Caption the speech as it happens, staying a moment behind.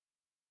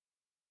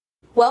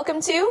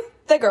Welcome to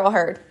The Girl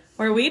Herd,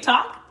 where we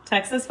talk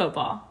Texas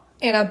football.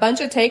 And a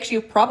bunch of takes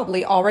you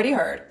probably already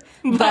heard.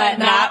 But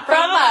not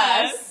from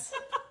us.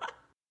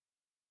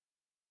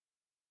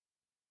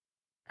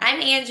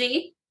 I'm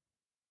Angie.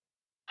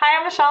 Hi,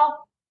 I'm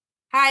Michelle.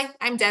 Hi,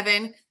 I'm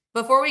Devin.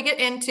 Before we get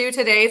into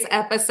today's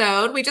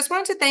episode, we just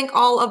wanted to thank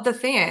all of the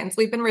fans.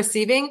 We've been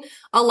receiving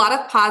a lot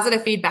of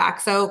positive feedback,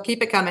 so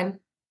keep it coming.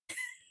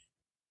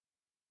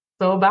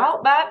 So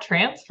about that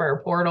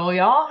transfer portal,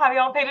 y'all, have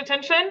y'all paid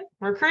attention?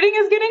 Recruiting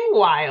is getting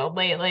wild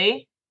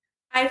lately.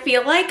 I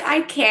feel like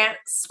I can't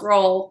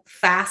scroll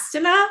fast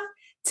enough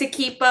to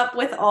keep up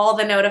with all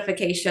the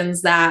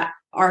notifications that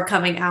are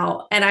coming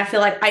out. And I feel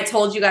like I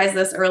told you guys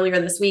this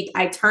earlier this week.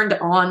 I turned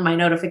on my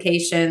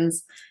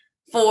notifications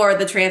for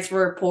the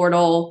transfer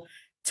portal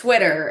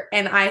Twitter,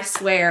 and I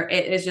swear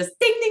it is just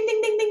ding, ding,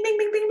 ding, ding, ding, ding,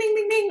 ding, ding, ding,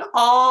 ding, ding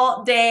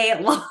all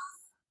day long.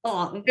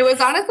 It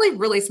was honestly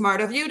really smart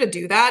of you to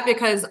do that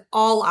because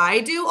all I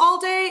do all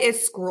day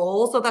is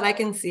scroll so that I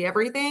can see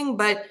everything.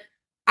 But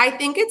I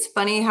think it's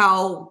funny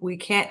how we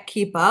can't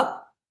keep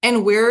up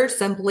and we're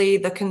simply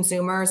the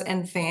consumers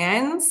and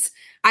fans.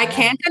 I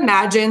can't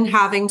imagine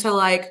having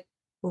to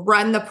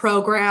run the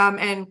program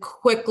and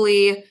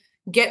quickly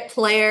get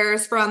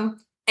players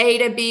from A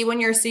to B when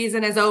your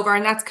season is over.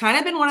 And that's kind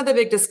of been one of the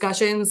big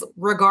discussions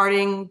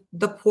regarding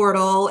the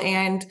portal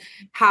and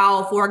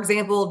how, for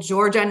example,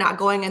 Georgia not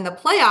going in the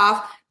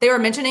playoff, they were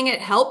mentioning it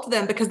helped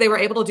them because they were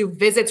able to do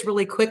visits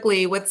really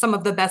quickly with some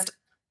of the best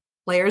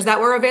players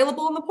that were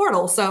available in the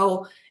portal.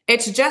 So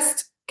it's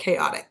just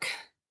chaotic.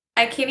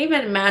 I can't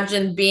even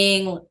imagine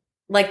being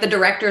like the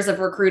directors of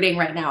recruiting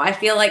right now. I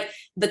feel like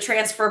the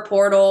transfer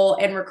portal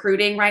and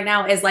recruiting right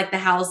now is like the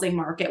housing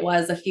market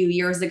was a few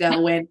years ago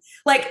when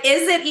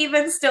is it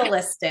even still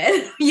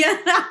listed?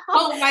 You know?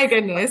 Oh my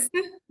goodness.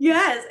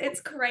 Yes,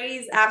 it's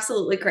crazy.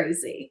 Absolutely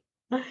crazy.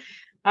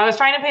 I was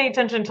trying to pay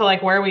attention to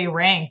where we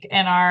rank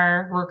in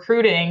our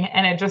recruiting,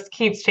 and it just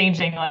keeps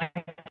changing.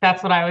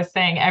 That's what I was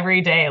saying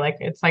every day.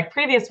 It's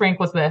previous rank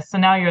was this, so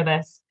now you're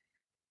this,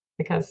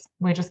 because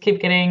we just keep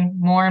getting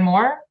more and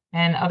more,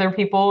 and other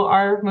people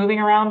are moving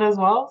around as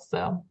well.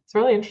 So it's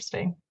really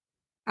interesting.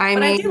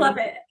 I do love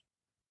it.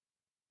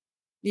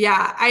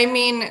 Yeah.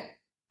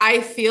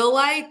 I feel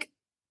like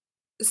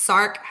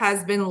Sark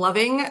has been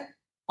loving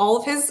all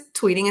of his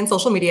tweeting and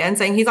social media and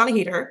saying he's on a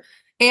heater.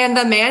 And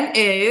the man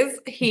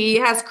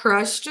has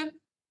crushed.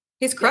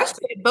 He's crushed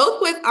it,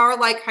 both with our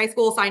high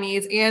school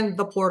signees and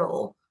the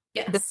portal.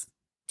 Yes. This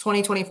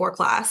 2024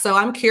 class. So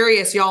I'm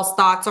curious y'all's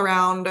thoughts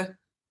around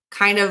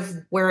kind of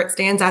where it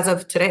stands as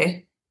of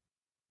today.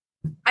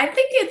 I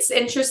think it's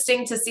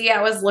interesting to see.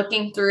 I was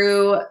looking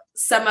through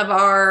some of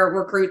our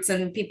recruits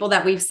and people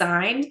that we've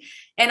signed,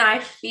 and I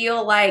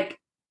feel like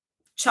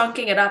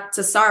chunking it up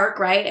to Sark,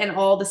 right? And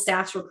all the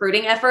staff's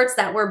recruiting efforts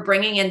that we're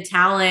bringing in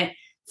talent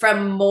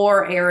from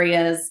more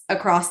areas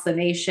across the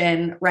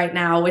nation right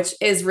now, which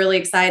is really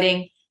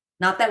exciting.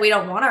 Not that we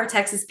don't want our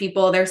Texas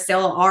people. There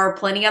still are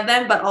plenty of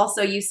them, but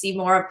also you see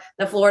more of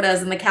the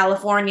Floridas and the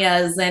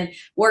Californias, and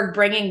we're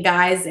bringing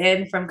guys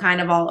in from kind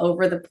of all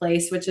over the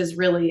place, which is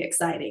really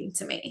exciting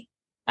to me.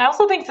 I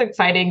also think it's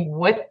exciting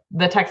with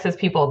the Texas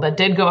people that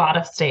did go out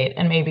of state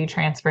and maybe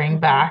transferring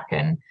back,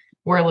 and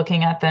we're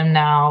looking at them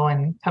now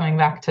and coming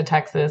back to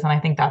Texas. And I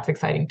think that's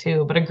exciting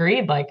too, but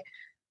agreed,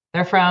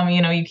 they're from,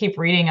 you keep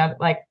reading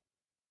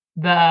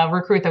the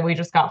recruit that we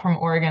just got from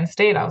Oregon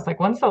State. I was like,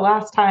 when's the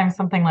last time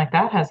something like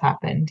that has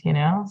happened,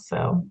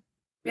 So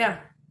yeah,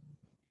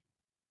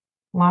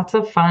 lots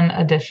of fun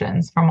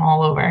additions from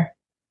all over.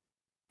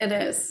 It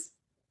is.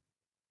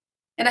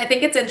 And I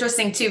think it's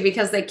interesting too,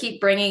 because they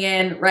keep bringing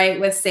in, right,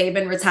 with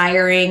Saban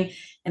retiring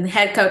and the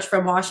head coach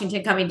from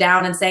Washington coming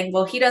down and saying,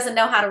 well, he doesn't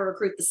know how to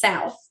recruit the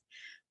South.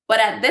 But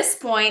at this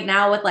point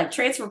now with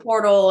transfer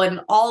portal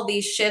and all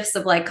these shifts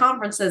of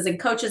conferences and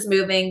coaches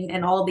moving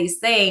and all these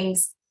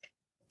things,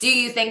 do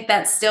you think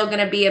that's still going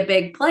to be a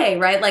big play,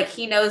 right?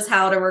 He knows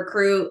how to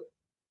recruit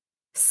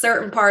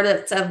certain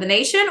parts of the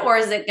nation, or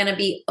is it going to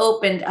be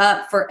opened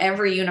up for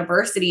every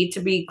university to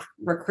be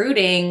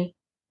recruiting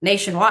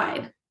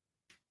nationwide?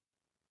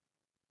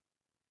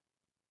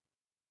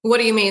 What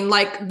do you mean?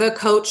 The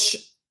coach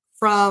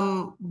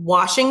from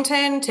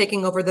Washington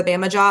taking over the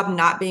Bama job,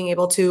 not being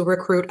able to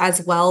recruit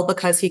as well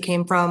because he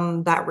came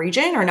from that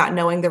region, or not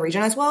knowing the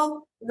region as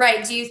well?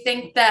 Right. Do you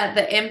think that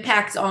the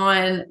impact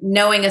on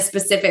knowing a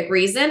specific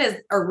region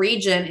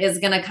is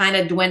going to kind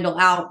of dwindle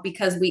out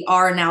because we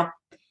are now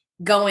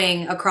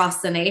going across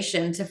the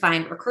nation to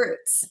find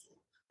recruits?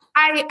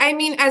 I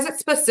mean, as it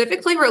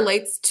specifically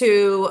relates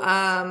to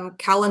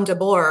Kalen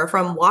DeBoer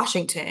from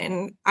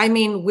Washington,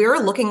 we're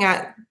looking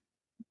at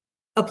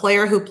a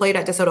player who played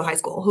at DeSoto High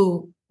School,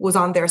 who was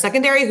on their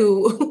secondary,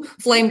 who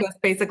flamed us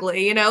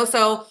basically,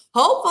 So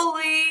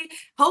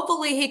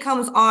hopefully he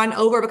comes on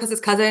over because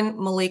his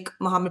cousin Malik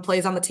Muhammad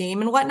plays on the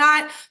team and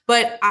whatnot.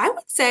 But I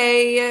would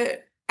say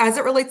as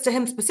it relates to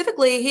him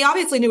specifically, he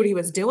obviously knew what he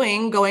was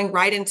doing, going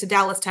right into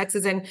Dallas,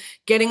 Texas, and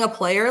getting a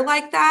player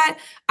like that.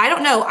 I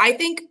don't know. I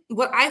think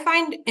what I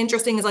find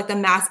interesting is like the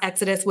mass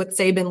exodus with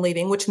Saban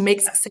leaving, which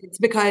makes sense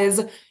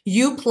because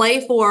you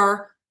play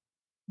for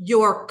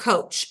your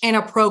coach in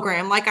a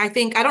program. Like I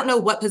don't know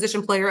what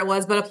position player it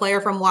was, but a player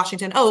from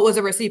Washington. Oh, it was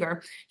a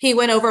receiver. He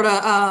went over to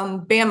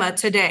Bama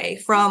today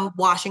from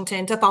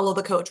Washington to follow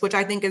the coach, which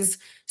I think is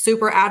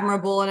super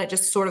admirable. And it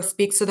just sort of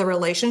speaks to the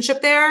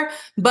relationship there.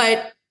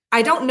 But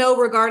I don't know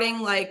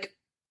regarding like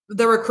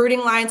the recruiting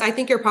lines. I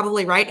think you're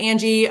probably right,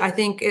 Angie. I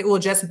think it will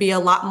just be a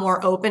lot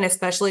more open,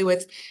 especially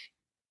with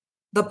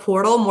the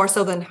portal more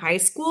so than high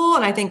school.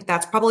 And I think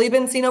that's probably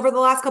been seen over the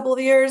last couple of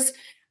years.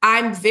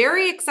 I'm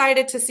very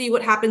excited to see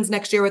what happens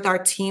next year with our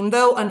team,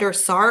 though, under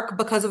Sark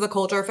because of the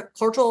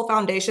cultural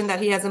foundation that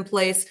he has in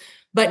place.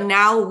 But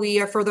now we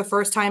are, for the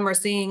first time, are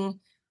seeing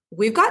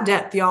we've got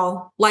depth,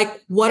 y'all.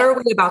 Like, what are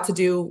we about to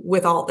do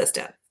with all this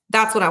depth?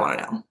 That's what I want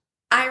to know.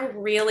 I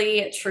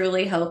really,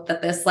 truly hope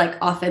that this like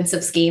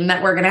offensive scheme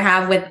that we're going to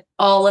have with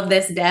all of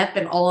this depth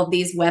and all of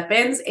these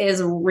weapons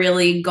is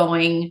really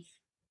going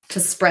to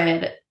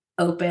spread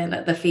open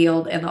the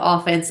field and the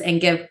offense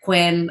and give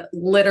Quinn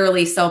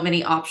literally so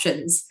many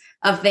options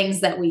of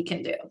things that we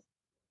can do.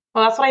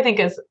 Well, that's what I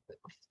think is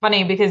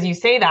funny because you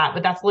say that,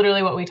 but that's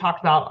literally what we talked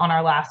about on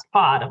our last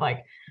pod of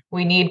like,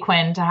 we need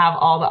Quinn to have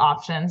all the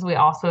options. We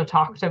also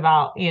talked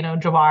about,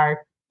 Jabbar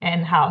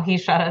and how he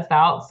shut us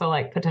out. So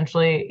like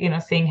potentially,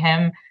 seeing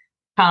him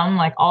come,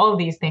 like all of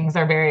these things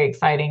are very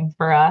exciting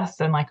for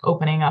us and like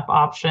opening up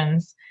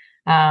options.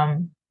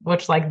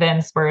 Which like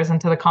then spurs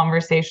into the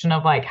conversation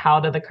of like,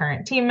 how do the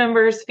current team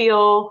members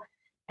feel?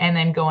 And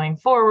then going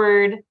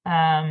forward,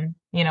 how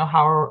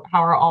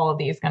are all of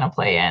these going to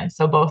play in?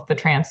 So both the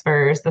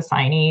transfers, the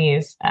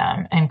signees,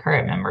 and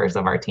current members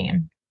of our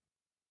team.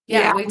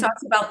 Yeah, we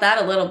talked about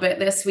that a little bit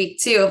this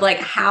week too, of like,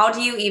 how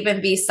do you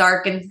even be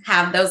Sark and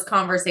have those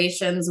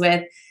conversations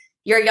with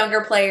your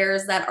younger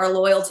players that are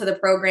loyal to the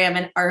program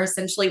and are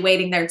essentially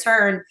waiting their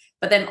turn,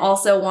 but then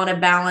also want to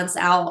balance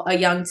out a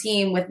young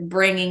team with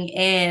bringing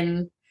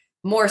in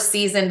more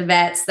seasoned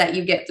vets that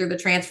you get through the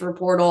transfer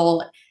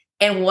portal.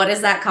 And what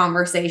is that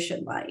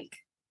conversation like?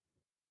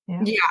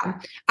 Yeah.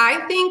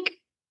 I think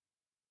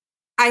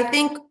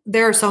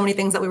there are so many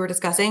things that we were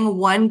discussing.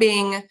 One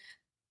being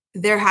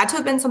there had to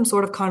have been some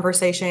sort of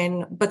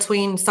conversation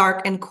between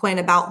Sark and Quinn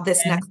about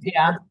this next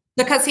year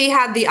because he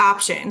had the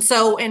option.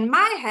 So in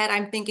my head,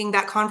 I'm thinking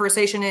that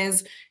conversation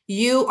is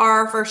you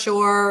are for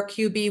sure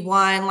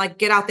QB1, like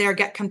get out there,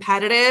 get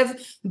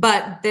competitive,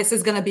 but this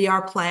is going to be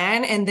our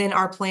plan. And then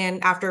our plan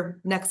after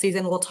next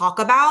season we'll talk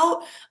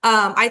about.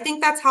 I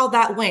think that's how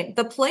that went.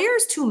 The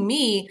players, to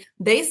me,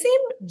 they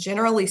seem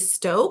generally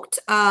stoked.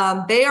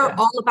 They are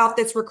all about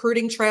this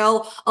recruiting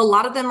trail. A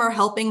lot of them are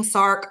helping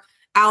Sark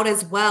out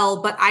as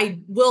well. But I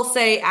will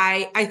say,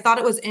 I thought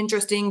it was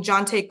interesting,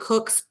 Jonte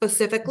Cook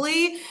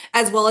specifically,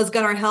 as well as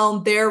Gunnar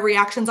Helm, their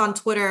reactions on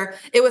Twitter.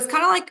 It was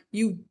kind of like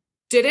you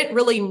didn't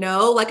really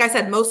know. Like I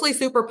said, mostly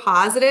super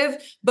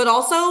positive, but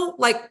also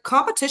like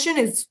competition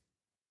is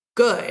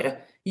good.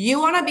 You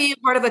want to be a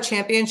part of a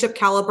championship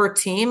caliber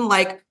team,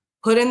 like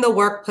put in the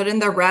work, put in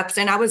the reps.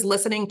 And I was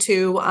listening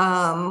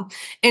to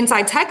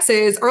Inside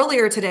Texas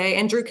earlier today,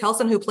 and Drew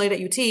Kelson, who played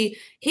at UT,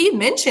 he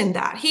mentioned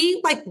that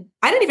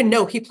I didn't even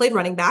know he played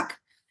running back.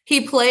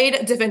 He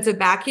played defensive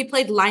back. He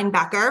played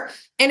linebacker.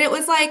 And it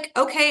was like,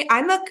 okay,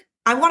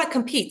 I want to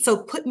compete. So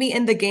put me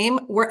in the game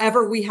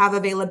wherever we have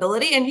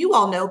availability. And you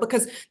all know,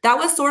 because that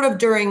was sort of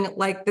during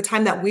like the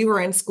time that we were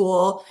in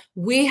school,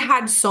 we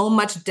had so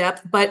much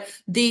depth. But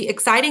the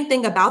exciting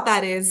thing about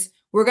that is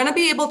we're going to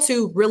be able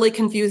to really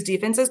confuse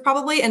defenses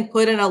probably and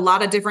put in a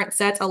lot of different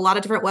sets, a lot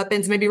of different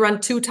weapons, maybe run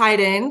 2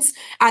 tight ends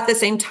at the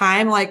same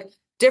time, like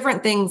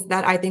different things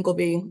that I think will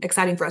be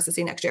exciting for us to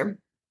see next year.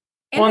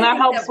 Well, and that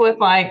helps with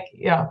like,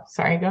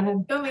 sorry, go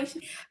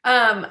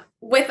ahead.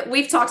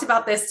 We've talked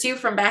about this too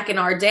from back in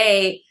our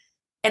day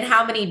and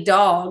how many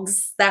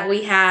dogs that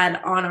we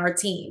had on our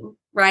team,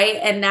 right?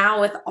 And now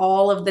with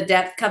all of the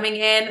depth coming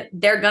in,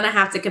 they're going to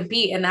have to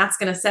compete, and that's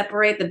going to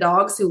separate the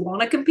dogs who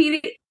want to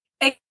compete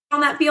on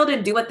that field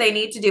and do what they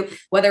need to do,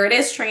 whether it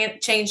is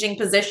changing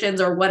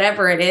positions or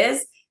whatever it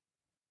is.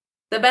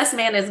 The best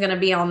man is going to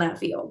be on that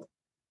field.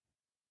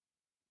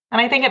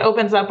 And I think it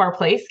opens up our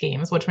play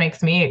schemes, which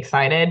makes me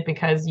excited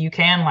because you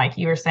can, like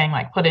you were saying,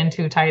 like put in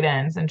 2 tight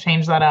ends and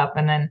change that up.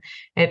 And then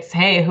it's,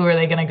 hey, who are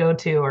they going to go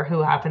to or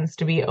who happens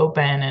to be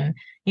open? And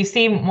you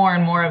see more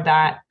and more of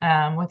that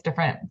with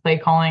different play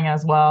calling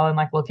as well. And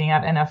like looking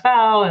at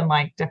NFL and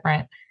like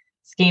different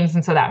schemes.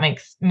 And so that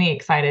makes me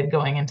excited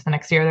going into the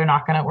next year. We're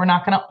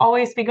not going to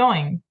always be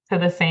going to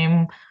the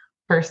same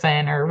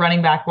person or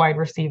running back, wide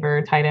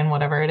receiver, tight end,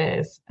 whatever it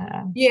is.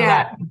 So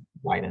that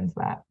widens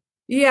that.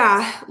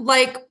 Yeah.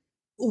 Like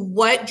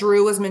what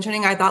Drew was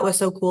mentioning, I thought was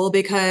so cool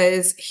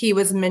because he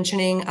was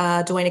mentioning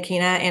Dwayne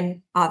Akina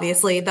and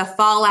obviously the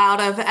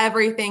fallout of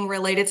everything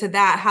related to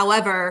that.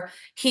 However,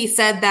 he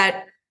said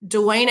that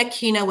Dwayne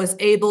Aquino was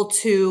able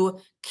to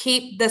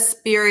keep the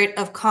spirit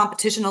of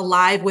competition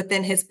alive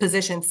within his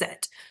position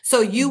set.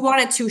 So you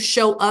wanted to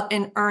show up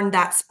and earn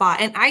that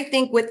spot. And I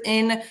think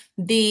within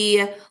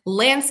the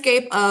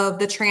landscape of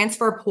the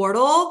transfer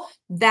portal,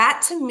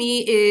 that to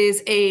me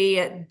is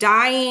a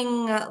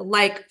dying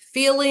like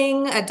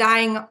feeling, a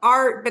dying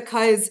art,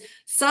 because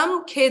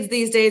some kids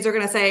these days are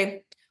going to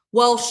say,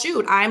 well,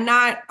 shoot, I'm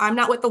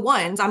not with the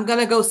ones. I'm going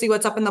to go see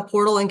what's up in the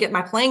portal and get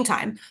my playing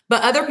time.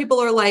 But other people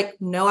are like,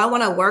 no, I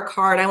want to work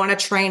hard. I want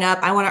to train up.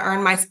 I want to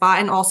earn my spot.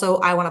 And also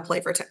I want to play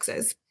for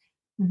Texas.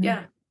 Mm-hmm.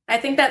 Yeah. I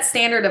think that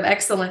standard of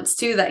excellence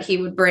too, that he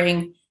would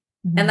bring.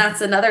 And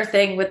that's another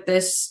thing with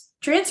this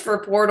transfer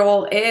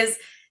portal is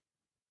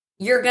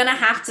you're going to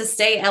have to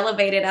stay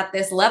elevated at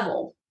this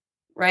level,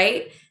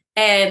 right?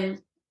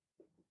 And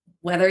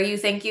whether you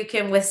think you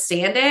can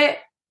withstand it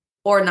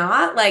or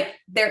not, like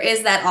there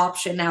is that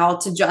option now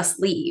to just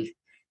leave.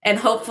 And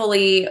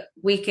hopefully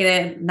we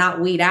can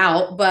not weed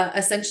out, but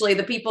essentially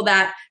the people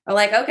that are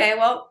like, okay,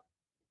 well,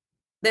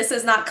 this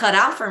is not cut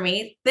out for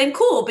me, then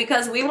cool,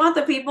 because we want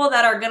the people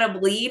that are going to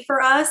bleed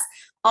for us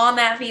on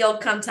that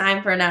field come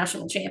time for a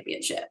national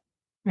championship.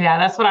 Yeah,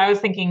 that's what I was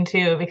thinking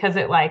too, because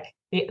it like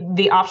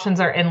the options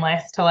are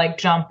endless to like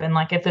jump and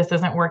like if this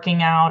isn't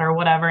working out or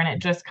whatever. And it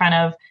just kind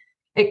of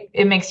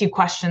it makes you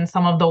question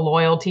some of the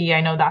loyalty.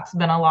 I know that's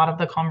been a lot of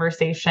the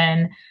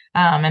conversation.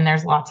 And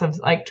there's lots of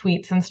like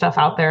tweets and stuff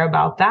out there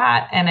about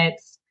that. And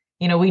it's,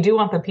 you know, we do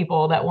want the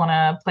people that want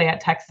to play at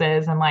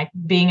Texas and like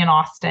being in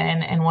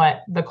Austin and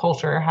what the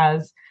culture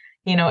has,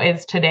 you know,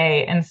 is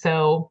today. And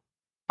so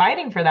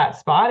fighting for that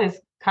spot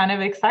is kind of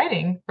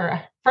exciting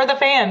for the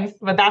fans,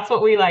 but that's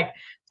what we like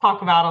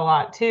talk about a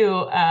lot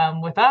too.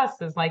 With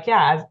us is like,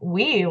 yeah, as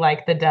we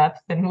like the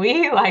depth and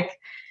we like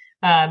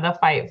the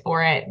fight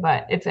for it,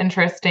 but it's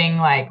interesting,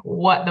 like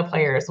what the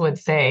players would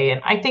say.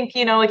 And I think,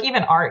 you know, like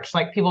even Arch,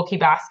 like people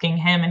keep asking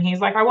him and he's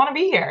like, I want to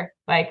be here.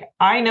 Like,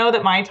 I know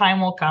that my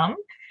time will come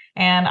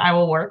and I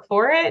will work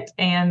for it.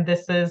 And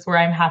this is where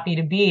I'm happy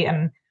to be.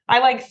 And I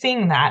like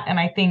seeing that. And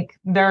I think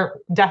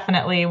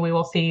we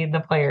will see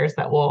the players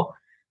that will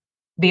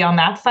be on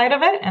that side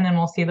of it. And then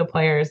we'll see the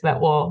players that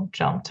will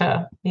jump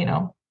to, you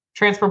know,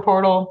 transfer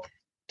portal,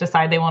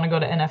 decide they want to go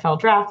to NFL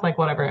draft, like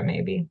whatever it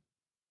may be.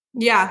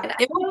 Yeah,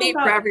 it will be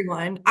for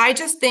everyone. I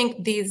just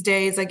think these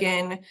days,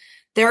 again,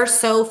 there are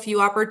so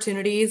few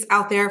opportunities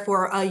out there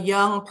for a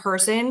young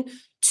person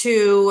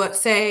to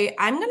say,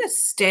 I'm going to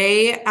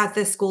stay at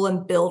this school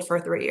and build for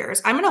 3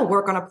 years. I'm going to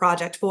work on a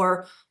project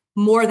for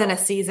more than a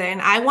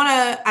season. I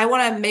want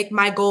to make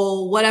my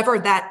goal, whatever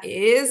that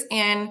is.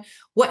 And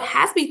what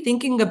has me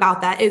thinking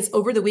about that is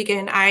over the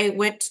weekend, I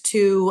went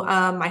to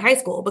my high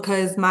school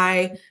because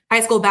my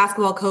high school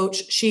basketball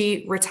coach,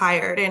 she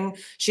retired and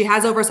she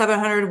has over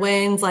 700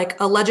 wins, like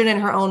a legend in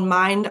her own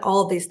mind,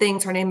 all of these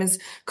things. Her name is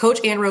Coach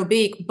Ann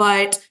Robeek.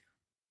 But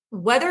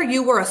whether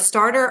you were a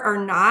starter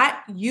or not,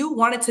 you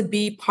wanted to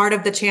be part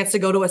of the chance to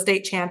go to a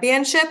state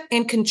championship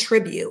and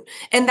contribute.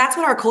 And that's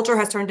what our culture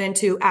has turned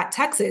into at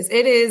Texas.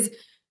 It is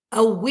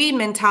a we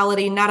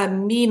mentality, not a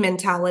me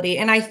mentality.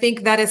 And I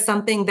think that is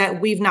something that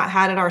we've not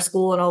had at our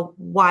school in a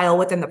while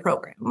within the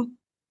program.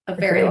 A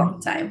very long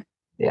time.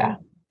 Yeah.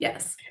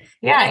 Yes.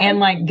 Yeah. And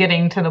like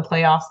getting to the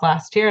playoffs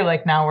last year,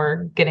 like now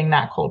we're getting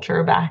that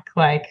culture back.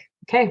 Like,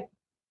 okay,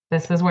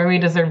 this is where we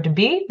deserve to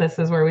be. This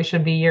is where we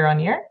should be year on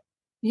year.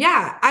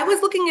 Yeah, I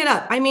was looking it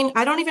up. I mean,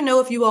 I don't even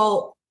know if you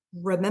all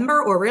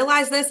remember or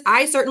realize this.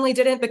 I certainly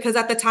didn't, because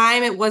at the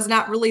time it was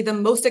not really the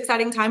most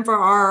exciting time for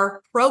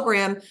our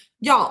program.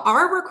 Y'all,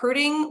 our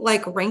recruiting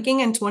like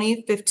ranking in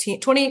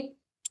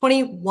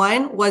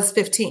 2021 was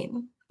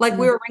 15. Like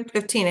we were ranked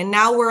 15 and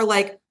now we're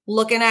like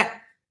looking at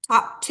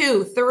top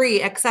 2,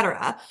 3,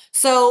 etc.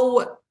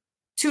 So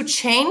to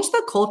change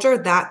the culture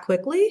that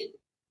quickly,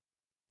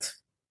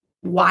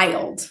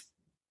 wild.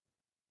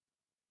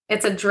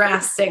 It's a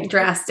drastic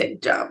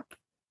jump.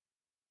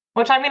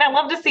 Which, I mean, I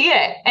love to see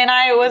it. And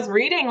I was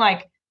reading,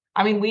 like,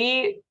 I mean,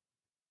 we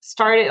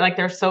started, like,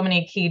 there's so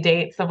many key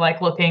dates of,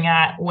 like, looking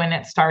at when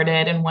it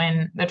started and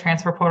when the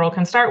transfer portal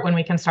can start, when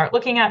we can start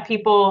looking at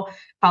people,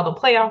 how the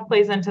playoff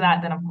plays into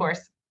that. Then, of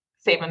course,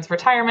 Saban's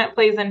retirement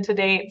plays into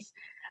dates.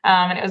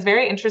 And it was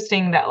very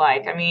interesting that,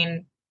 like, I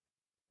mean,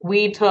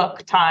 we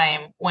took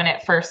time when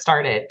it first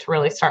started to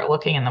really start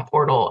looking in the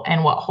portal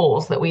and what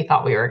holes that we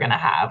thought we were going to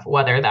have,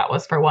 whether that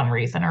was for one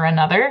reason or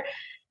another.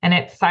 And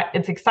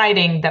it's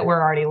exciting that we're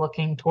already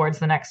looking towards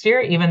the next year,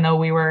 even though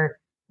we were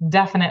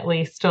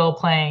definitely still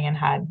playing and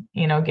had,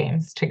 you know,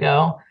 games to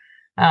go,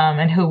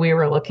 and who we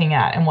were looking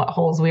at and what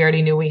holes we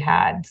already knew we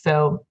had.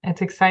 So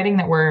it's exciting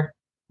that we're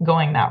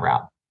going that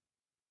route.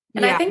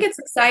 And I think it's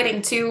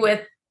exciting too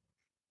with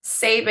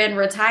Saban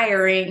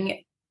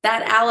retiring,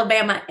 that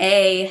Alabama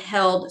A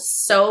held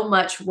so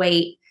much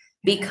weight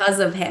because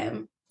of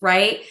him,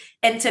 right?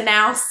 And to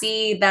now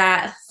see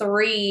that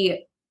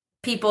 3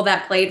 people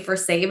that played for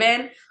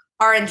Saban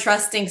are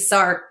entrusting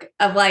Sark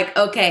of like,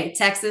 okay,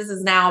 Texas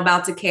is now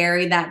about to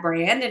carry that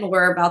brand and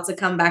we're about to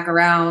come back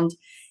around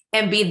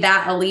and be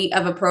that elite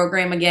of a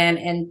program again,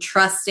 and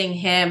trusting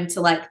him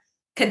to like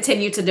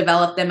continue to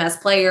develop them as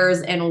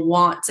players and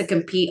want to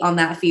compete on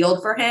that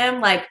field for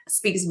him, like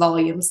speaks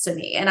volumes to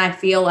me. And I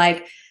feel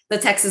like the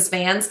Texas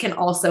fans can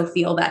also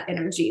feel that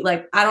energy.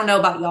 Like, I don't know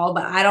about y'all,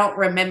 but I don't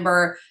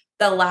remember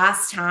the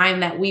last time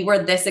that we were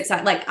this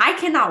excited. Like, I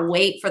cannot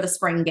wait for the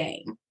spring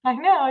game. I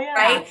know, yeah.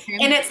 Right.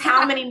 And it's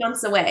how many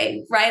months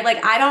away, right?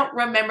 Like, I don't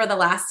remember the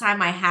last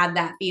time I had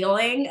that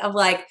feeling of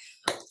like,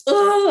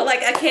 oh,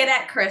 like a kid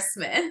at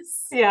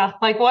Christmas. Yeah.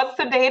 Like, what's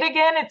the date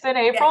again? It's in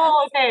April.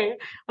 Yes. Okay.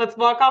 Let's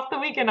block off the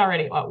weekend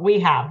already. Well, we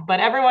have, but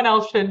everyone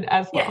else should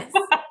as well. Yes.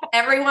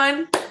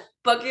 Everyone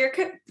book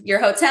your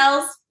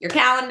hotels, your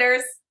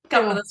calendars,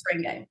 come to the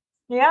spring game.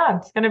 Yeah.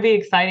 It's going to be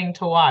exciting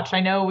to watch. I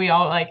know we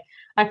all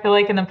I feel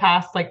like in the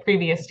past, like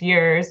previous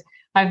years,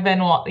 I've been,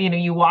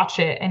 you watch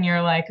it and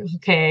you're like,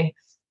 okay,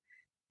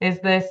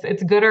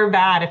 it's good or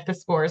bad if the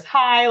score is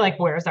high? Like,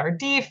 where's our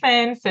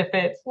defense? If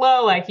it's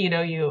low, like,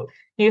 you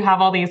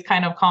have all these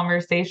kind of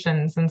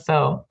conversations. And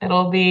so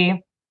it'll be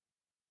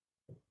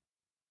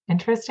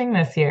interesting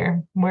this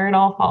year where it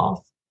all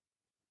falls.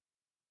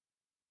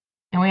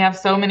 And we have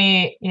so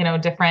many,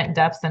 different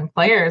depths and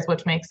players,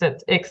 which makes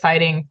it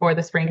exciting for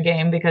the spring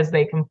game because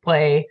they can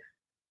play,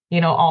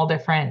 all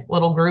different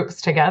little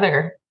groups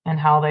together and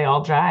how they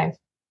all jive.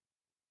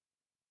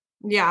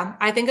 Yeah,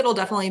 I think it'll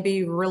definitely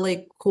be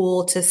really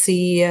cool to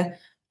see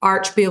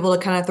Arch be able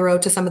to kind of throw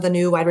to some of the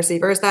new wide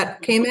receivers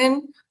that came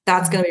in.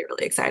 That's going to be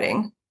really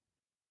exciting.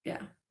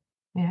 Yeah.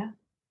 Yeah.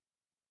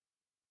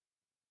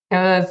 It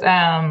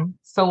was,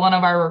 so one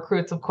of our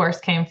recruits, of course,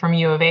 came from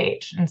U of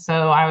H. And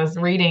so I was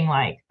reading,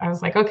 I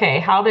was like,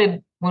 okay,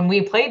 when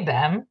we played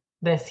them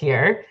this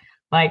year,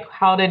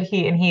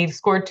 he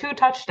scored 2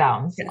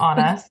 touchdowns on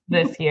us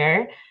this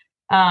year.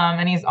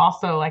 And he's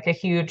also like a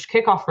huge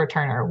kickoff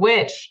returner,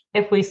 which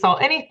if we saw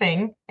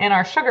anything in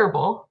our Sugar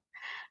Bowl,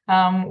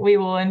 we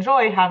will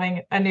enjoy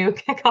having a new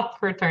kickoff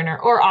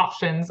returner or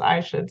options, I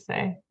should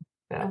say.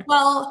 So.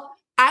 Well,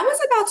 I was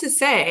about to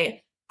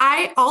say,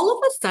 all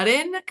of a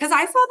sudden, because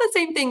I saw the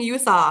same thing you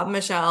saw,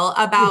 Michelle,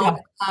 about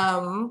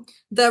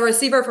the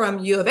receiver from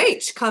U of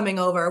H coming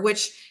over,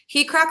 which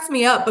he cracks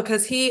me up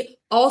because he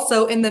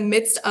also, in the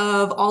midst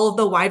of all of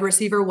the wide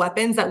receiver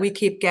weapons that we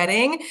keep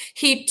getting,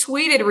 he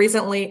tweeted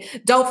recently,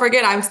 "Don't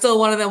forget, I'm still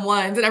one of them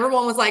ones." And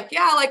everyone was like,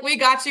 yeah, like, we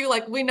got you.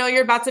 Like, we know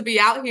you're about to be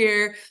out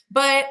here.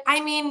 But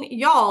I mean,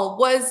 y'all,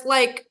 was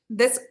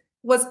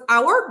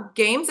our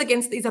games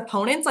against these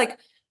opponents, like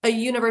a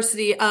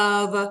University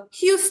of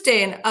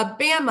Houston, a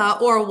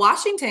Bama, or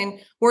Washington,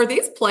 were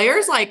these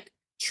players like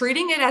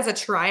treating it as a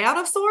tryout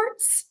of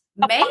sorts?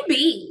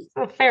 Maybe.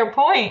 That's a fair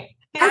point.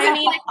 I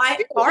mean,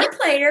 our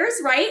players,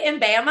 right, in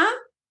Bama,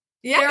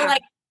 they're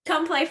like,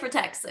 come play for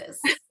Texas.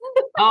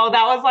 Oh,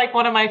 that was like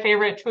one of my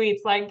favorite tweets.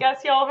 Like,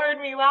 guess y'all heard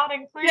me loud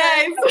and clear.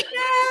 Yes.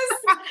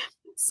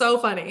 So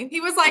funny.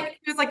 He was like,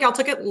 y'all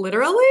took it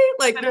literally?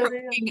 Like,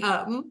 cracking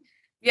up.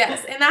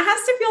 Yes. And that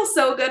has to feel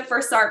so good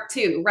for Sark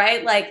too,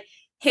 right? Like,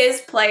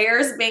 his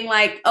players being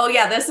like, oh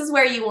yeah, this is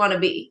where you want to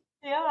be.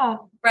 Yeah.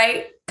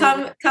 Right?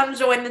 Come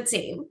join the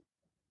team.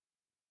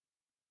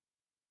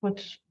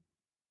 Which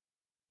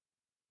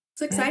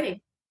it's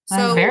exciting.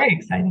 So very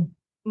exciting.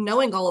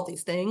 Knowing all of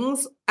these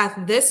things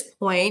at this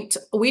point,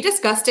 we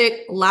discussed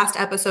it last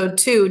episode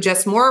too,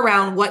 just more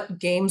around what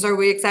games are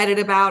we excited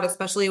about,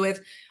 especially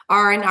with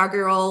our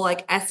inaugural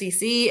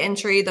SEC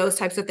entry, those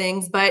types of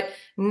things. But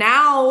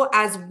now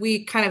as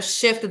we kind of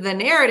shift the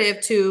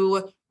narrative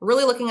to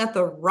really looking at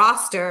the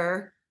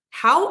roster,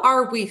 how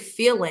are we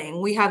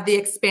feeling? We have the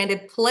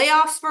expanded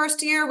playoffs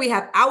first year. We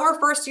have our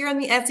first year in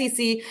the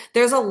SEC.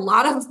 There's a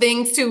lot of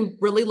things to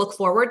really look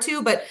forward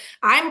to, but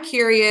I'm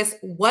curious,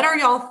 what are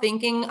y'all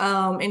thinking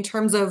in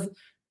terms of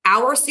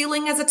our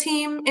ceiling as a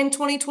team in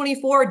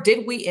 2024?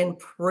 Did we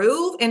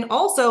improve? And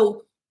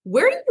also,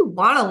 where do you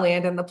want to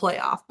land in the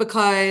playoff?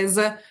 Because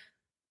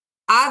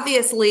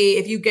obviously,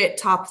 if you get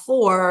top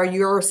 4,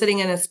 you're sitting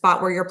in a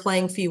spot where you're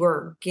playing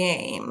fewer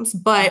games.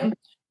 But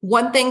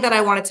one thing that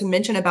I wanted to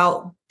mention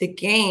about the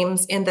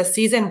games and the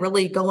season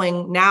really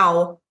going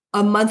now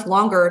a month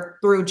longer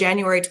through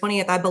January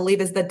 20th, I believe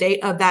is the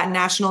date of that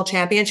national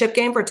championship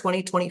game for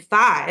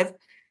 2025.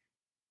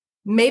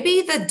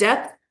 Maybe the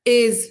depth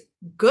is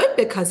good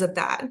because of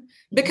that.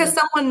 Because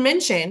someone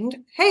mentioned,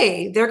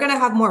 hey, they're going to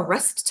have more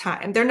rest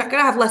time. They're not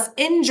going to have less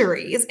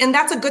injuries. And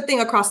that's a good thing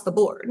across the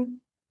board.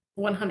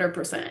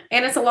 100%.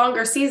 And it's a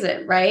longer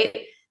season,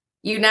 right?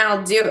 You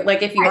now do,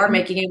 if you are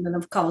making it in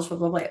the college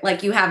football play,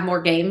 you have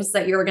more games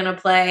that you're going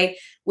to play.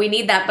 We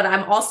need that. But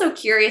I'm also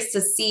curious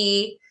to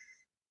see,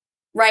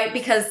 right,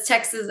 because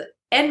Texas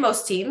and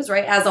most teams,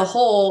 right, as a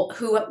whole,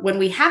 when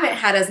we haven't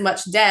had as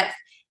much depth,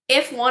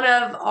 if one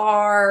of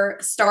our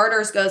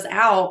starters goes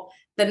out,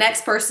 the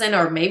next person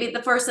or maybe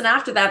the person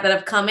after that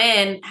have come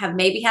in have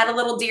maybe had a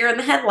little deer in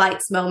the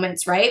headlights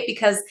moments, right?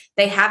 Because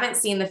they haven't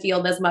seen the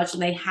field as much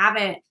and they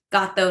haven't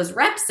got those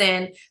reps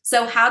in.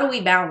 So how do we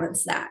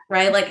balance that,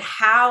 right?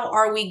 How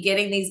are we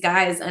getting these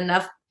guys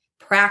enough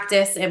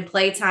practice and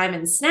play time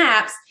and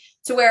snaps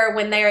to where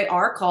when they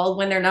are called,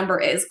 when their number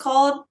is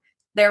called,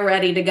 they're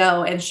ready to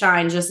go and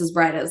shine just as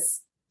bright as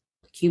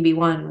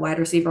QB1, wide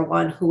receiver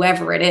 1,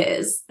 whoever it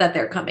is that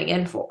they're coming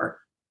in for.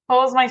 Well,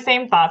 it was my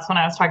same thoughts when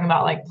I was talking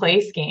about like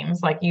play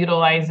schemes, like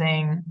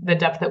utilizing the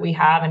depth that we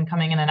have and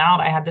coming in and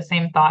out. I had the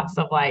same thoughts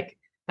of like,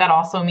 that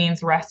also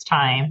means rest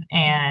time,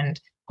 and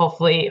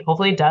hopefully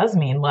it does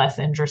mean less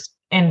injuries.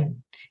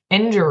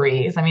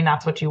 I mean,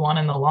 that's what you want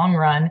in the long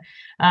run.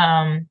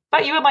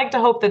 But you would like to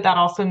hope that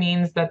also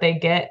means that they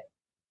get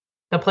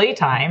the play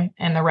time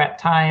and the rep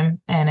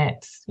time, and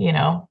it's,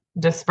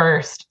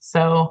 dispersed.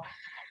 So,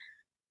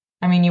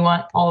 I mean, you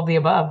want all of the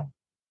above.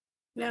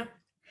 Yeah.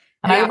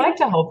 And I would like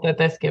to hope that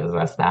this gives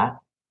us that.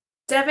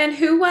 Devin,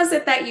 who was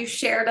it that you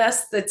shared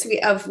us the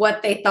tweet of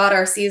what they thought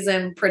our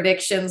season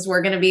predictions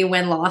were going to be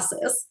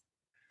win-losses?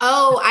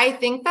 Oh, I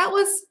think that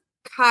was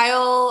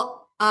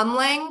Kyle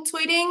Umlang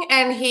tweeting,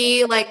 and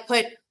he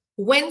put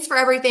wins for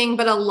everything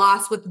but a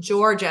loss with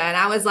Georgia. And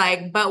I was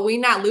like, but we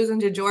not losing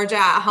to Georgia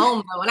at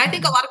home though. And I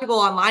think a lot of people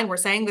online were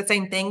saying the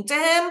same thing to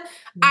him.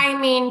 I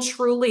mean,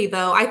 truly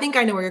though, I think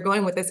I know where you're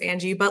going with this,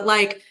 Angie, but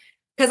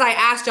because I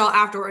asked y'all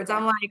afterwards,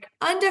 I'm like,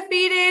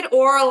 undefeated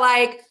or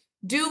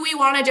do we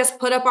want to just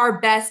put up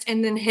our best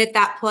and then hit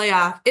that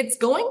playoff? It's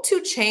going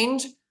to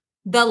change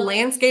the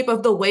landscape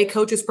of the way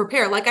coaches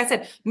prepare. Like I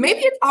said, maybe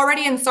it's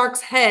already in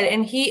Sark's head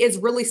and he is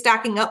really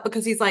stacking up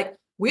because he's like,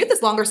 we have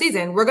this longer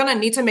season. We're going to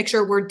need to make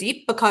sure we're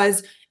deep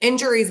because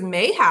injuries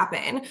may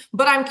happen.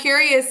 But I'm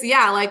curious,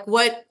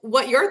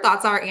 what your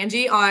thoughts are,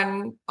 Angie,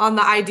 on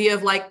the idea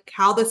of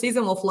how the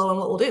season will flow and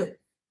what we'll do.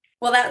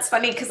 Well, that's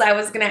funny because I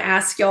was going to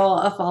ask y'all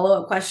a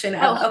follow-up question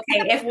of,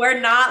 okay, if we're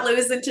not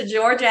losing to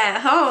Georgia at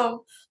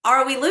home,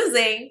 are we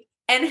losing?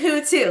 And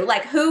who to?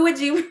 Who would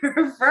you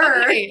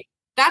prefer? Okay.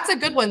 That's a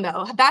good one,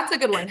 though. That's a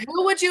good one.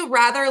 Who would you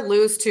rather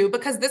lose to?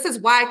 Because this is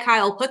why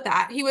Kyle put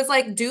that. He was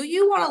like, do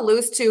you want to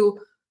lose to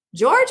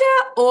Georgia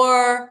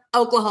or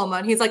Oklahoma?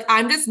 And he's like,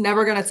 I'm just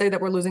never going to say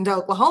that we're losing to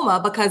Oklahoma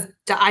because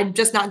I'm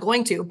just not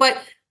going to. But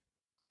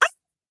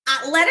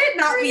let it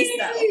not be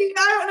so.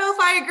 I don't know if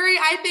I agree.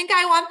 I think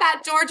I want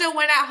that Georgia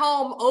win at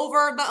home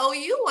over the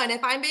OU one,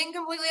 if I'm being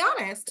completely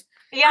honest.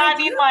 Yeah,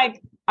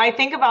 I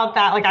think about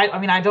that.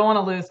 I don't want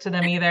to lose to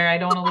them either. I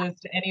don't want to lose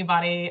to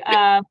anybody.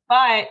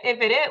 But if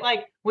it is,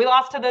 we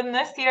lost to them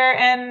this year,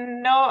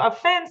 and no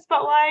offense,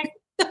 but kind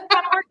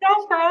of worked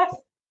out for us.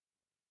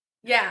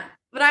 Yeah.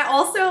 But I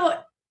also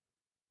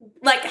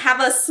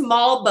have a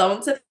small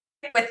bone to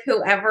pick with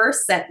whoever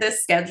set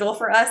this schedule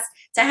for us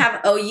to have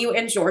OU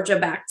and Georgia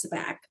back to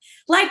back.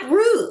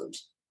 Rude.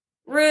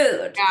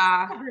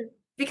 Yeah.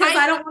 Because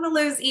I don't want to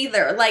lose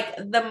either.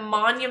 The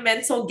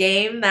monumental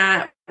game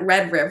that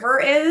Red River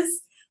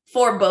is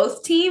for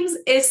both teams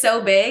is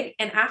so big.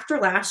 And after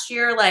last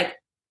year,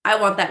 I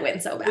want that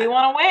win so bad. We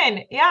want to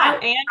win. Yeah.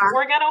 And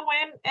we're going to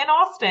win in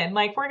Austin.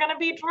 We're going to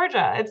beat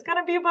Georgia. It's going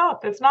to be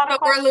both. It's not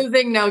But we're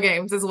losing no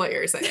games is what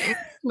you're saying,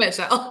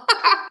 Michelle.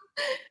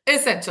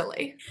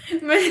 Essentially.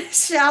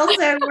 Michelle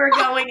said we're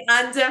going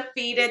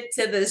undefeated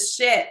to the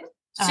shit.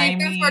 She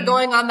thinks we're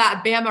going on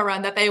that Bama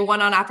run that they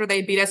won on after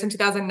they beat us in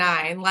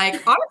 2009.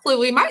 Honestly,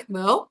 we might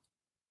though.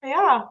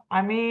 Yeah.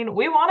 We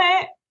want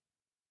it.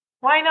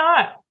 Why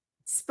not?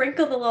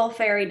 Sprinkle the little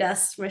fairy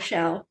dust,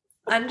 Michelle.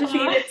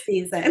 Undefeated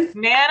season.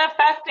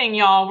 Manifesting,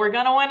 y'all. We're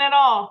going to win it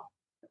all.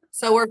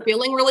 So we're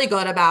feeling really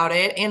good about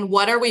it. And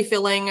what are we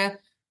feeling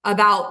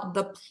about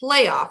the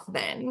playoff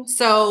then?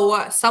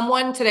 So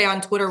someone today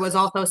on Twitter was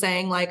also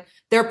saying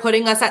they're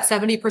putting us at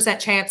 70%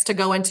 chance to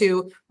go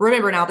into,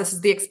 remember now, this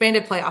is the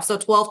expanded playoff. So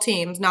 12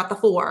 teams, not the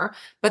 4,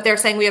 but they're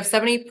saying we have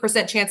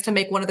 70% chance to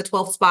make one of the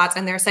 12 spots.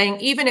 And they're saying,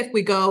 even if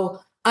we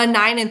go a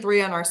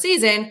 9-3 on our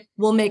season,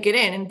 we'll make it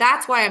in. And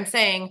that's why I'm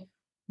saying,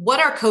 what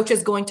are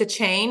coaches going to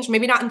change?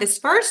 Maybe not in this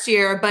first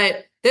year,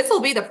 but this will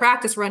be the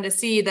practice run to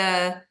see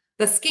the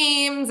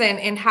schemes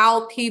and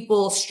how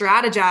people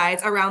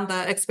strategize around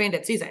the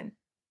expanded season.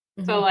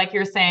 So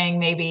you're saying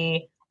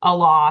maybe a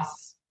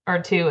loss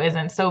or 2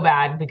 isn't so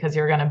bad because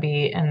you're going to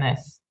be in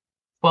this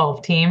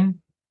 12 team.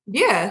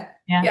 Yeah.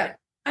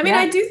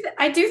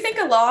 I do think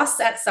a loss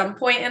at some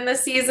point in the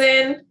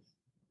season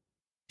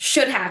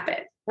should happen.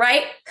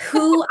 Right?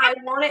 Who I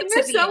want it to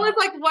be. Michelle is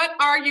what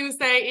are you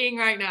saying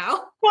right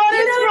now? What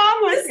is wrong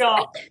with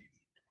y'all?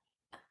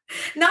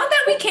 Not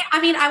that we can't.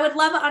 I would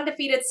love an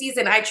undefeated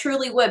season. I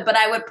truly would, but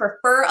I would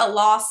prefer a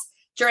loss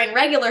during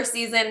regular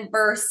season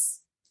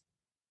versus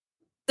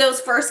those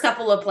first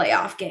couple of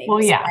playoff games.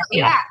 Well, yeah.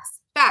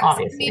 Facts.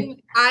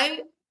 Obviously.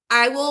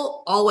 I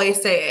will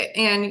always say it.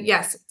 And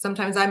yes,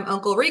 sometimes I'm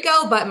Uncle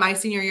Rico, but my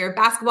senior year of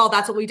basketball,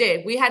 that's what we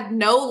did. We had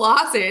no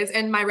losses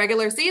in my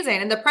regular season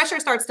and the pressure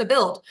starts to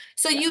build.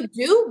 So you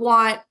do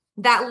want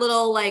that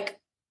little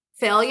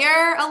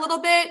failure a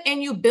little bit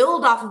and you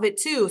build off of it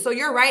too. So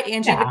you're right,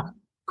 Angie. Yeah.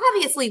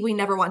 Obviously, we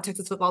never want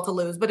Texas football to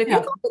lose, but if you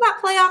go to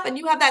that playoff and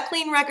you have that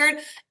clean record,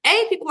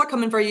 A, people are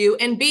coming for you,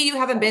 and B, you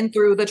haven't been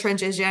through the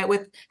trenches yet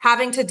with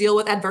having to deal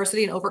with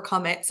adversity and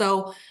overcome it.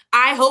 So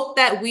I hope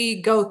that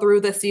we go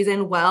through the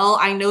season well.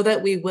 I know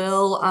that we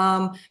will.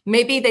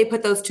 Maybe they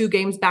put those 2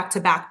 games back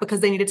to back because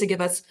they needed to give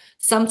us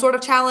some sort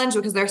of challenge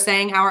because they're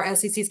saying our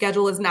SEC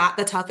schedule is not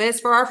the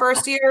toughest for our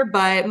first year.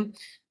 But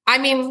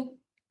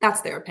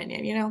that's their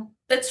opinion,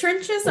 The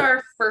trenches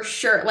are for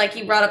sure, like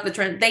you brought up the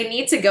trench, they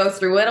need to go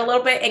through it a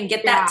little bit and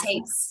get that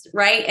taste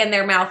right in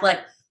their mouth. Like,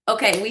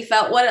 okay, we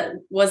felt what it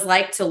was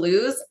like to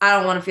lose. I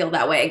don't want to feel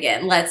that way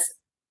again. Let's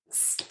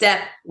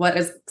step, what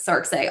does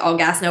Sark say? All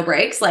gas, no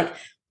brakes. Like,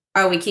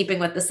 are we keeping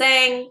with the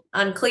saying?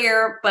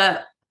 Unclear,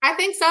 but I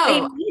think so.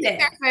 they need it.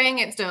 They're saying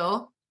it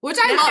still, which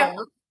I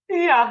love.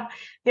 Yeah.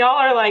 Y'all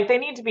are like, they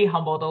need to be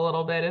humbled a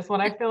little bit is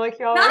what I feel like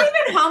y'all Not are.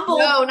 even humbled.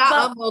 No, not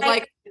humbled.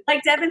 Like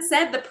Devin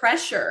said, the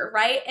pressure,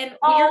 right? And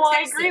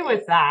I agree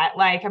with that.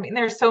 Like, I mean,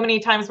 there's so many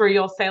times where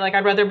you'll say, like,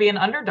 I'd rather be an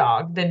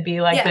underdog than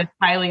be like this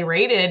highly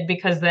rated,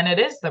 because then it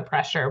is the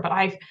pressure. But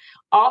I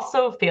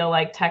also feel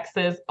like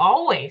Texas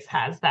always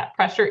has that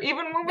pressure,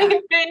 even when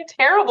we've been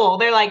terrible.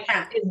 They're like,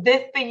 is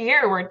this the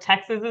year where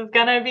Texas is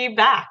gonna be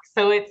back?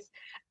 So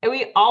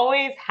we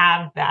always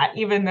have that,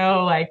 even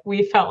though like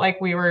we felt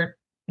like we were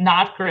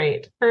not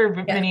great for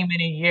many,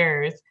 many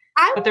years.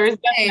 But there's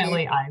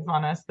definitely eyes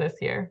on us this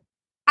year.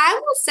 I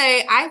will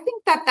say, I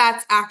think that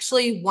that's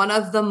actually one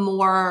of the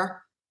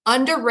more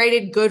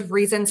underrated good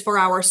reasons for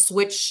our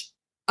switch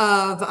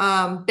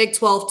of Big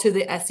 12 to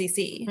the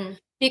SEC.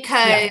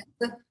 Because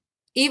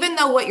even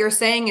though what you're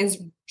saying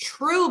is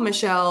true,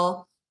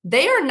 Michelle,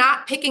 they are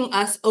not picking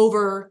us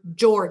over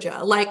Georgia.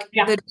 Like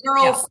the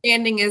general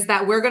standing is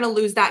that we're going to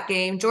lose that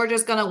game.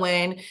 Georgia's going to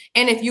win.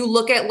 And if you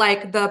look at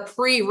like the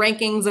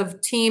pre-rankings of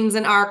teams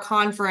in our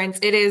conference,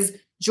 it is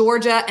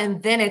Georgia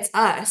and then it's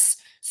us.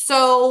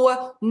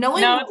 So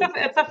knowing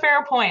it's a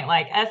fair point.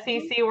 Like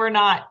SEC, we're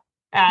not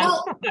as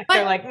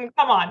they're like,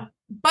 come on.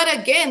 But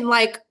again,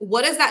 like,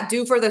 what does that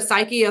do for the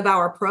psyche of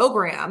our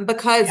program?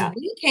 Because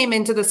we came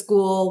into the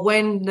school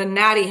when the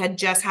Natty had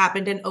just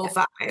happened in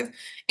 05.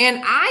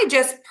 And I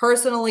just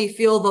personally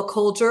feel the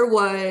culture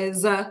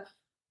was,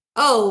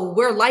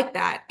 we're like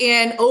that.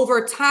 And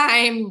over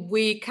time,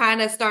 we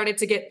kind of started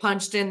to get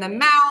punched in the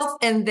mouth.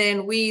 And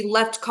then we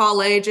left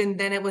college. And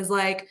then it was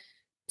like,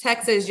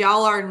 Texas,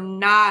 y'all are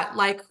not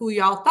like who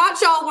y'all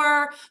thought y'all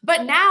were.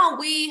 But now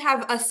we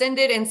have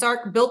ascended and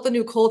Sark built the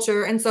new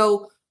culture. And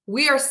so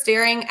we are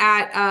staring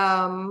at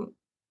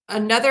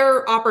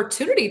another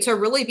opportunity to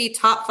really be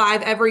top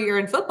 5 every year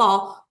in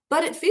football,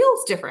 but it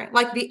feels different.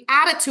 Like the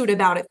attitude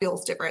about it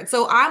feels different.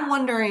 So I'm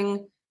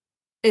wondering,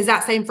 is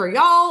that same for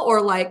y'all,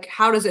 or like,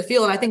 how does it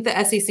feel? And I think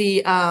the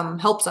SEC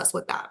helps us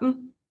with that.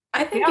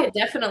 I think it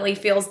definitely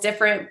feels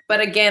different.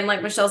 But again,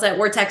 like Michelle said,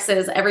 we're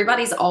Texas.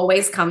 Everybody's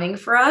always coming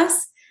for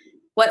us.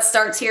 What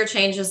starts here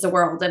changes the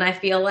world. And I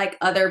feel like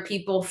other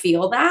people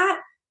feel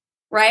that.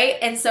 Right.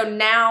 And so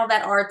now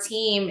that our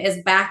team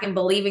is back and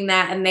believing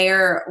that, and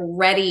they're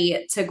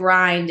ready to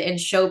grind and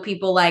show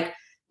people like,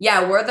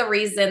 we're the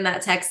reason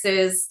that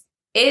Texas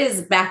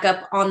is back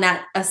up on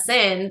that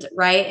ascend,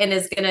 right? And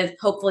is going to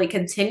hopefully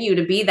continue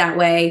to be that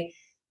way,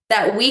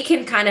 that we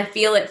can kind of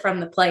feel it from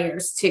the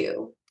players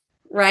too.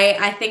 Right.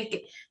 I think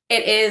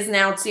it is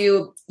now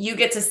too, you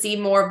get to see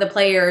more of the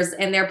players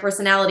and their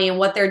personality and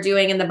what they're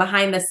doing in the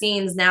behind the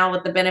scenes now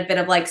with the benefit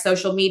of like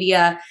social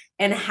media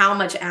and how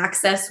much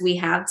access we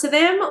have to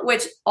them,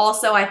 which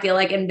also I feel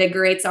like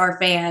invigorates our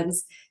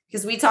fans,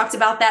 because we talked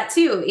about that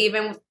too,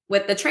 even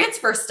with the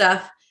transfer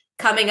stuff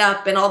coming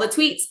up and all the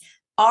tweets.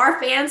 Our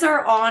fans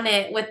are on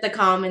it with the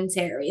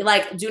commentary.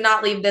 Like, do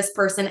not leave this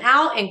person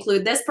out,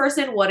 include this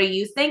person. What are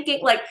you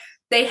thinking? Like,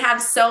 they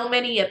have so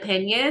many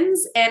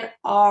opinions and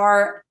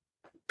are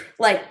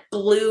like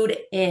glued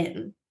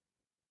in,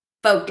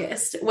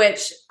 focused,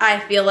 which I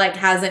feel like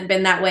hasn't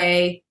been that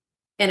way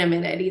in a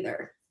minute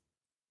either.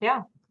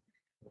 Yeah.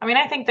 I mean,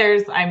 I think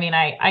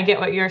I get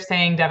what you're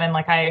saying, Devin.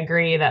 Like, I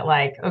agree that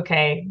like,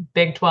 okay,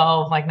 Big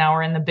 12, like now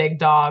we're in the big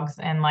dogs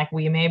and like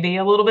we may be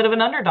a little bit of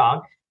an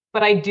underdog,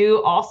 but I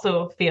do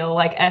also feel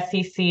like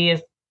SEC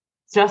is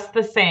just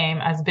the same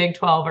as Big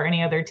 12 or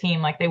any other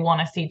team. Like they want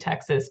to see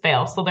Texas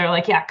fail. So they're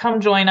like, come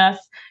join us.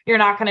 You're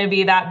not going to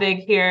be that big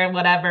here,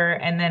 whatever.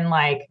 And then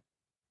like,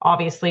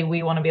 obviously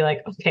we want to be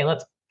like, okay,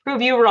 let's prove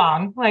you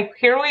wrong. Like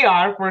here we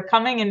are, we're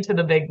coming into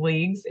the big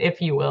leagues,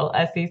 if you will,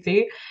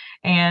 SEC,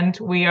 and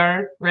we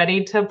are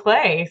ready to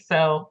play.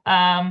 So,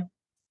 I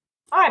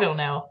don't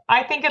know.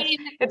 I think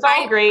it's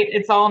all great.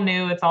 It's all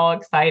new. It's all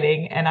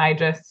exciting. And I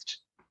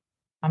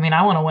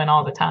want to win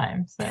all the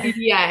time. So.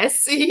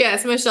 Yes.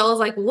 Michelle is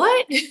like,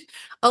 what?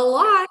 A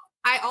lot.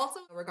 I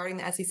also, regarding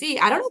the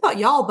SEC, I don't know about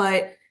y'all,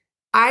 but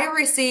I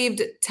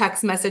received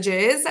text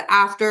messages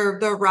after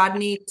the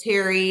Rodney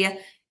Terry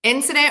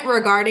incident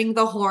regarding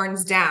the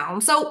horns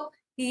down. So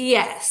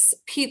yes,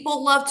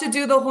 people love to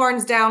do the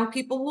horns down.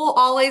 People will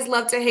always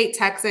love to hate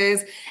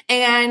Texas.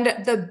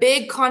 And the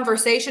big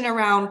conversation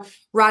around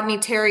Rodney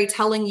Terry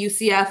telling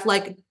UCF,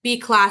 like, be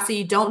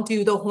classy, don't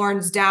do the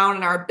horns down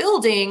in our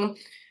building.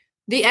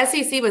 The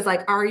SEC was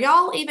like, are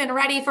y'all even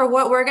ready for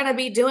what we're going to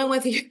be doing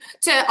with you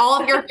to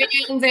all of your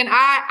fans? And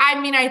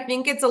I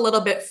think it's a little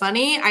bit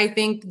funny. I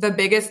think the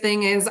biggest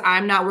thing is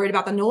I'm not worried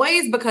about the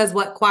noise, because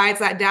what quiets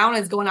that down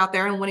is going out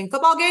there and winning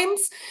football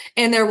games,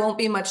 and there won't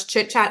be much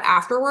chit chat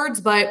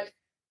afterwards. But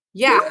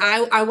yeah,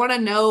 I want to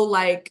know,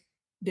 like,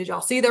 did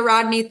y'all see the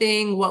Rodney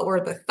thing? What were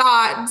the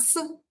thoughts?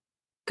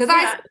 Because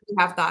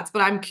I have thoughts,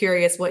 but I'm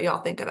curious what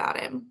y'all think about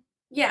him.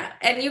 Yeah.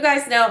 And you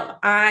guys know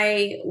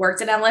I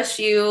worked at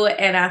LSU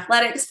and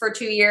athletics for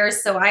 2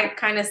 years. So I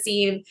kind of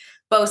seen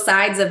both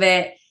sides of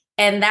it.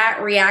 And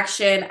that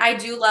reaction, I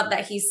do love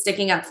that he's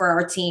sticking up for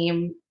our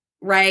team,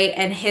 right?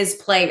 And his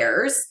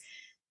players.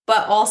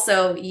 But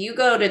also, you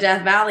go to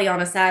Death Valley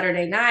on a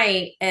Saturday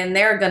night and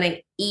they're going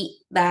to eat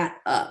that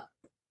up,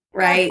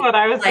 right? That's what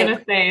I was going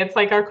to say. It's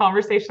like our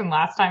conversation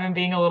last time and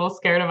being a little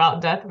scared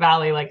about Death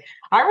Valley. Like,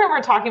 I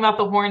remember talking about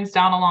the horns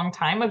down a long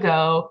time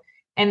ago,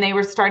 and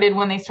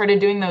when they started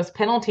doing those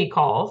penalty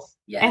calls.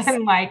 Yes.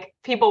 And like,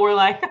 people were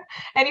like,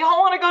 and y'all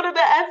want to go to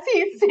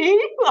the SEC?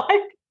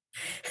 Like,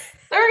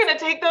 they're going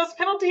to take those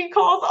penalty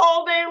calls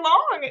all day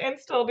long and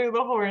still do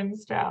the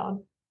horns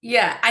down.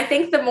 Yeah, I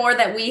think the more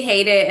that we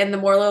hate it and the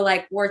more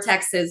like, we're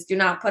Texas, do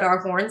not put our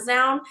horns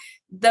down,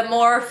 the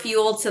more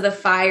fuel to the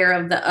fire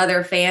of the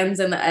other fans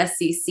in the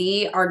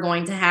SEC are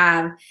going to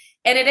have.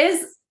 And it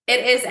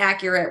is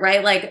accurate,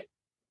 right? Like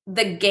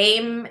the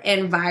game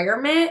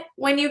environment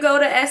when you go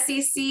to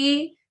SEC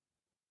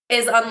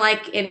is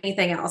unlike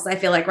anything else, I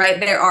feel like, right?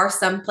 There are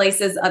some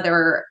places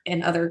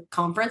in other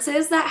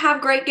conferences that have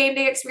great game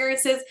day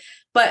experiences,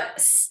 but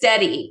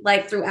steady,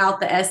 like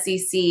throughout the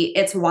SEC,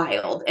 it's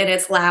wild and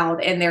it's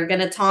loud and they're going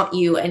to taunt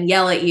you and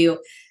yell at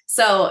you.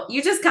 So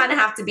you just kind of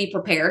have to be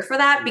prepared for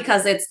that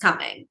because it's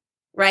coming,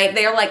 right?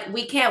 They're like,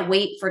 we can't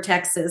wait for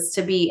Texas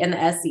to be in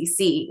the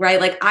SEC,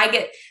 right? Like I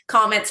get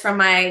comments from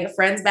my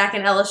friends back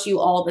in LSU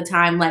all the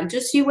time, like,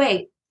 just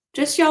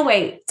y'all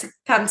wait to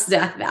come to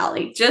Death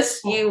Valley.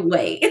 Just you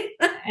wait.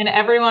 And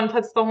everyone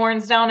puts the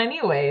horns down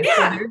anyway.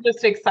 Yeah. So they're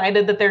just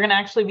excited that they're going to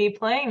actually be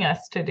playing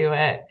us to do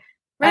it.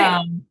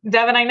 Right.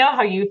 Devin, I know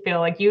how you feel.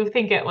 Like you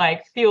think it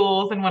like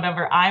fuels and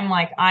whatever.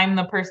 I'm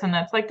the person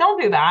that's like, don't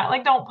do that.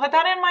 Like, don't put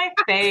that in my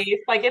face.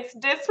 Like, it's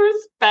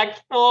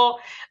disrespectful.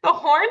 The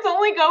horns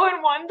only go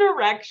in one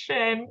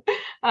direction.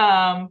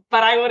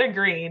 But I would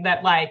agree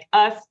that like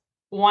us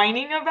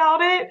whining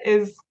about it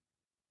is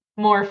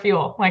more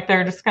fuel. Like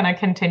they're just going to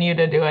continue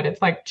to do it.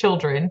 It's like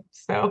children.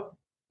 So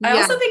I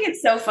also think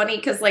it's so funny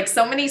because like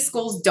so many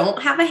schools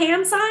don't have a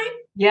hand sign.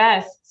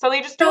 Yes. So they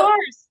just do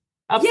ours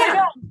upside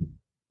down.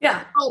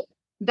 Yeah. Well,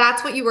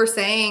 that's what you were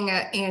saying,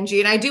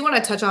 Angie. And I do want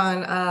to touch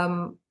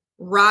on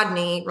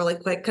Rodney really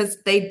quick because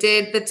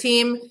the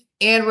team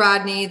and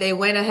Rodney, they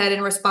went ahead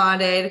and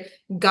responded,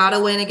 got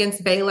a win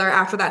against Baylor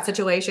after that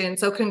situation.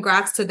 So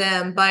congrats to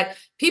them. But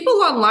people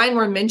online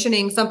were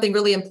mentioning something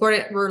really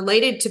important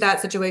related to that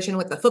situation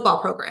with the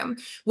football program,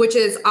 which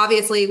is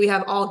obviously we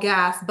have all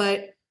gas,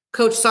 but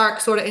Coach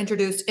Sark sort of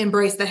introduced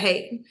Embrace the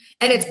Hate.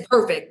 And it's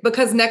perfect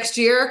because next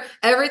year,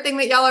 everything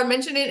that y'all are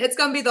mentioning, it's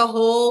going to be the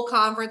whole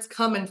conference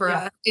coming for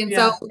us. And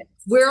so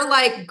we're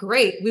like,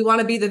 great, we want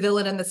to be the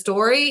villain in the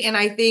story. And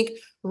I think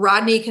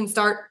Rodney can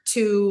start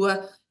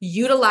to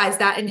utilize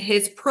that in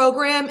his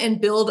program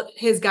and build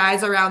his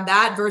guys around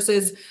that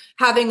versus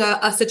having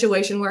a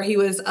situation where he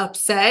was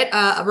upset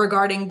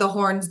regarding the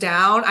horns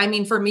down. I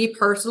mean, for me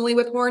personally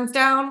with horns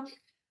down,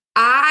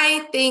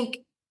 I think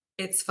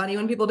it's funny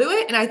when people do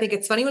it. And I think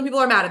it's funny when people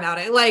are mad about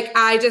it. Like,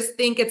 I just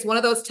think it's one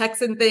of those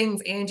Texan things,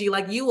 Angie,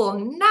 like you will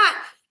not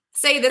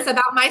say this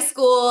about my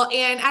school.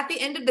 And at the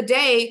end of the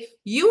day,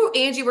 you,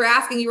 Angie, were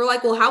asking, you were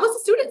like, well, how is the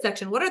student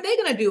section? What are they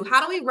going to do?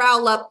 How do we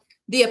rile up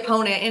the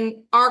opponent? And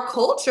our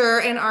culture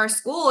and our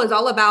school is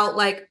all about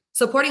like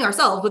supporting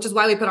ourselves, which is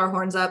why we put our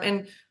horns up.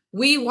 And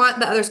we want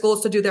the other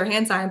schools to do their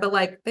hand sign, but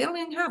like they don't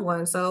even have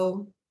one.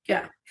 So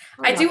yeah,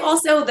 I do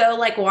also though,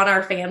 like want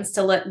our fans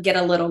to get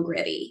a little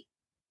gritty.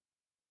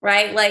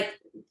 Right? Like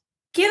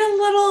get a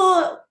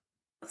little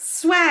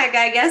swag,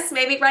 I guess,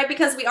 maybe, right?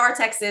 Because we are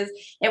Texas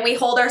and we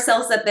hold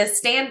ourselves at this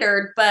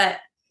standard, but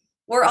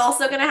we're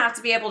also going to have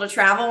to be able to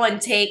travel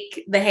and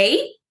take the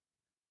hate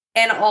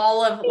and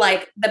all of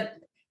like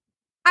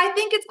I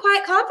think it's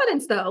quiet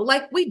confidence though.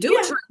 Like we do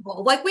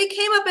travel. Like we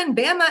came up in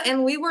Bama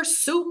and we were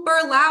super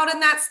loud in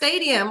that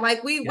stadium.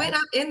 Like we went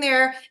up in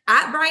there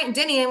at Bryant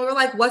Denny and we were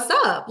like, what's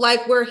up?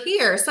 Like we're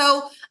here.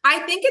 So I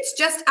think it's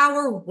just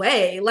our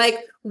way. Like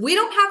we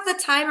don't have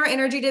the time or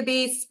energy to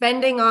be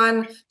spending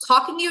on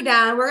talking you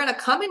down. We're going to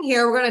come in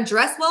here. We're going to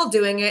dress well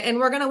doing it and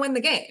we're going to win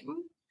the game.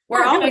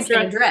 We're always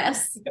going to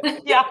dress.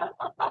 Yeah.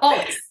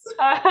 Always.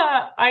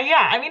 Yeah.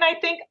 I mean,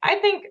 I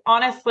think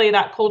honestly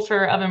that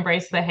culture of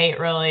Embrace the Hate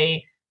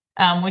really,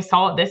 we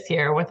saw it this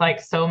year with like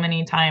so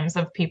many times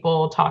of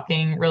people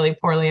talking really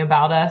poorly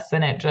about us.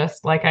 And it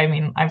just like, I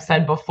mean, I've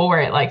said before,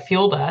 it like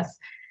fueled us.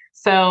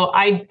 So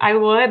I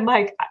would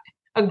like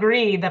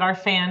agree that our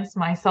fans,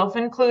 myself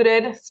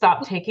included,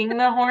 stop taking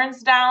the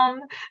horns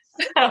down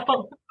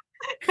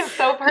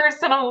so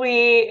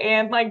personally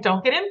and like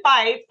don't get in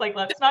fights. Like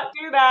let's not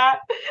do that.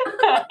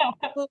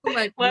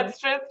 Let's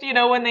just,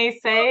 when they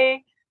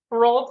say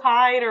roll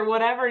tide or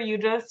whatever, you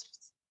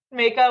just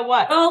make a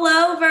what? Roll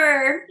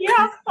over.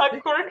 Yeah, a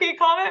quirky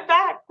comment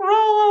back. Roll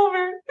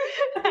over.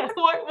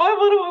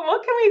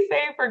 What can we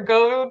say for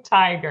go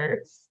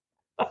Tigers?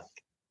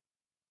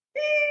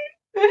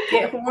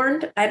 Get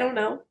horned? I don't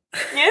know.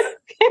 Yes.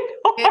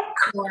 Get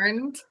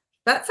horned.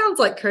 That sounds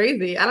like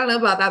crazy. I don't know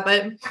about that,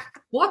 but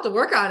We'll have to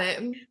work on it.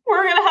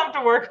 We're going to have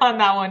to work on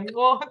that one.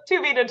 Well,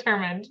 to be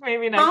determined.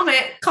 Maybe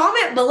next.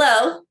 Comment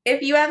below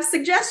if you have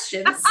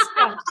suggestions.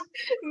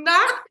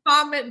 Not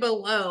comment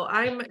below.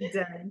 I'm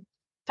dead.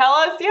 Tell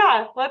us,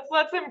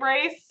 let's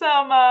embrace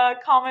some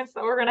comments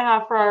that we're going to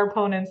have for our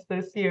opponents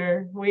this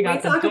year. We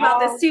talk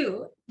about this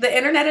too. The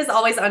internet is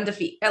always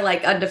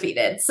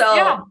undefeated.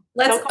 So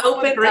let's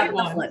open up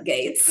the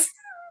floodgates.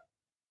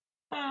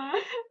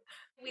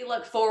 We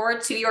look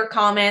forward to your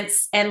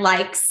comments and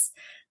likes.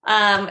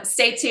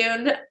 Stay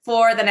tuned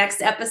for the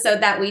next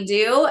episode that we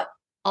do.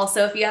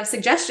 Also, if you have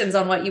suggestions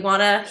on what you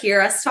want to hear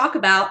us talk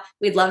about,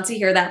 we'd love to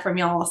hear that from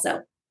y'all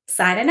also.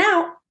 Signing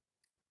out.